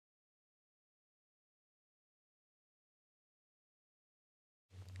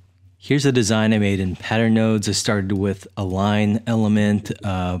Here's a design I made in Patternodes. I started with a line element,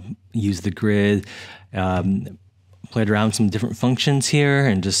 used the grid, played around with some different functions here,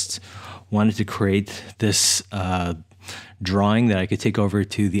 and just wanted to create this drawing that I could take over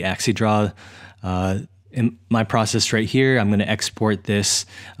to the AxiDraw. In my process right here, I'm going to export this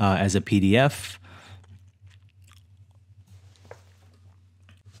as a PDF.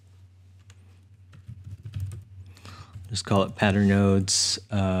 Just call it Patternodes.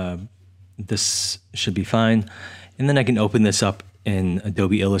 This should be fine. And then I can open this up in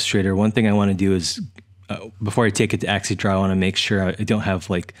Adobe Illustrator. One thing I want to do is, before I take it to AxiDraw, I want to make sure I don't have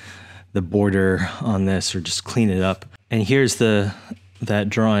like the border on this, or just clean it up. And here's that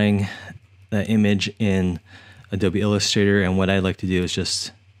drawing, that image in Adobe Illustrator. And what I like to do is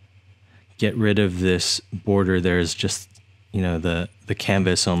just get rid of this border. There's just, you know, the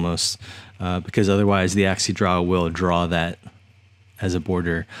canvas almost, because otherwise the AxiDraw will draw that as a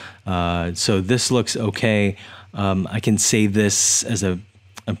border. So this looks okay. I can save this as a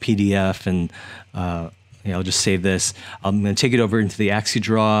PDF, and I'll just save this. I'm going to take it over into the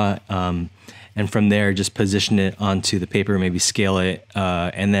AxiDraw, and from there just position it onto the paper, maybe scale it,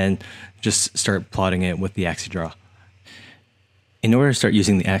 and then just start plotting it with the AxiDraw. In order to start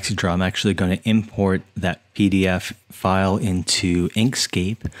using the AxiDraw, I'm actually going to import that PDF file into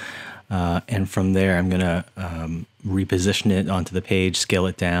Inkscape. And from there, I'm going to reposition it onto the page, scale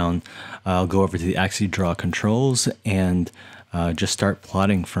it down. I'll go over to the AxiDraw controls and just start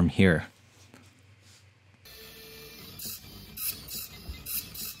plotting from here.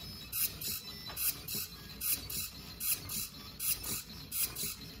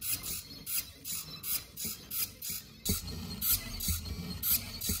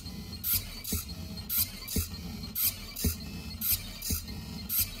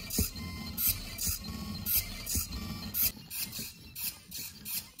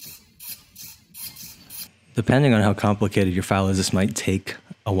 Depending on how complicated your file is, this might take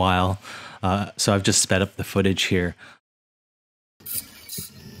a while. So I've just sped up the footage here.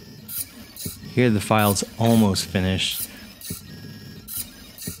 Here the file's almost finished.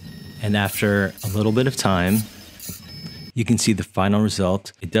 And after a little bit of time, you can see the final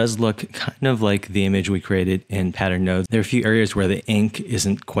result. It does look kind of like the image we created in Patternodes. There are a few areas where the ink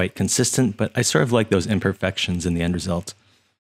isn't quite consistent, but I sort of like those imperfections in the end result.